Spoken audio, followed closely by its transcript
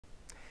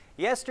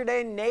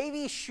Yesterday,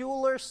 Navy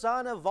Shuler,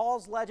 son of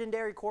Vols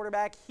legendary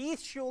quarterback Heath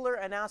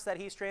Shuler, announced that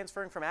he's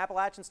transferring from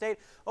Appalachian State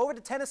over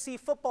to Tennessee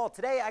football.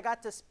 Today, I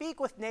got to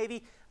speak with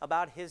Navy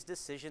about his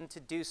decision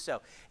to do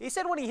so. He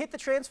said when he hit the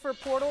transfer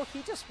portal,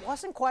 he just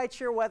wasn't quite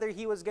sure whether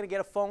he was going to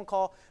get a phone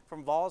call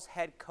from Vols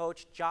head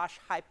coach Josh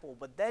Heupel.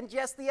 But then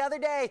just the other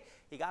day,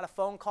 he got a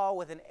phone call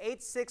with an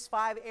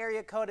 865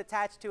 area code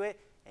attached to it,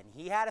 and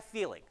he had a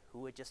feeling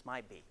who it just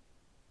might be.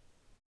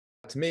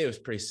 To me, it was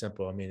pretty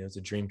simple. I mean, it was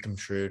a dream come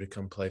true to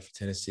come play for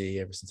Tennessee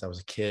ever since I was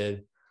a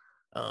kid.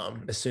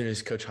 As soon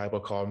as Coach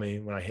Heupel called me,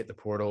 when I hit the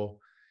portal,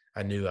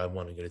 I knew I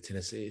wanted to go to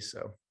Tennessee.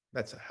 So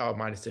that's how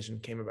my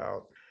decision came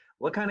about.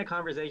 What kind of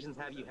conversations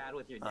have you had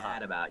with your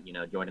dad about,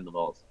 joining the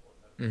Vols?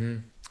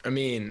 I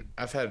mean,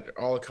 I've had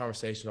all the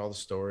conversations, all the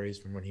stories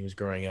from when he was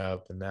growing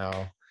up, and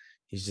now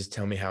he's just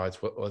telling me how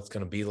what it's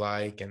going to be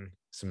like and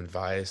some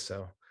advice.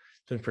 So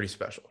it's been pretty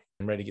special.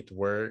 I'm ready to get to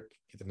work,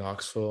 get to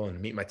Knoxville,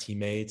 and meet my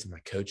teammates and my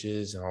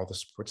coaches and all the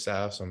support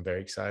staff, so I'm very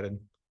excited.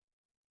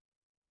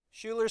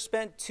 Shuler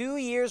spent 2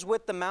 years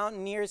with the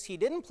Mountaineers. He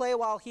didn't play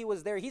while he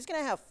was there. He's going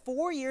to have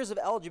 4 years of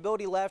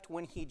eligibility left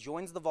when he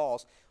joins the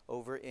Vols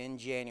over in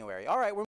January. All right.